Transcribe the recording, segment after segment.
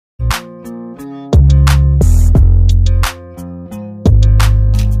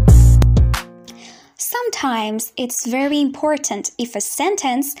Sometimes it's very important if a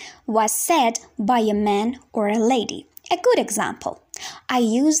sentence was said by a man or a lady. A good example. I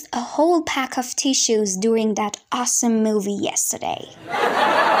used a whole pack of tissues during that awesome movie yesterday.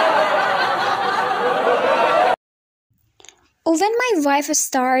 When my wife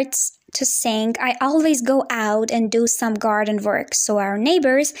starts to sing, I always go out and do some garden work so our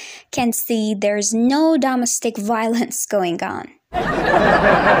neighbors can see there's no domestic violence going on.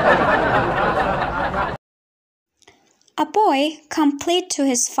 A boy complained to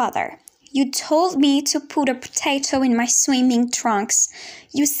his father. You told me to put a potato in my swimming trunks.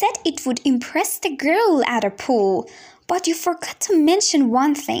 You said it would impress the girl at a pool, but you forgot to mention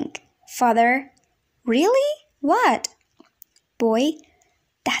one thing. Father, really? What? Boy,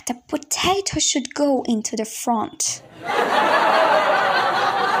 that the potato should go into the front.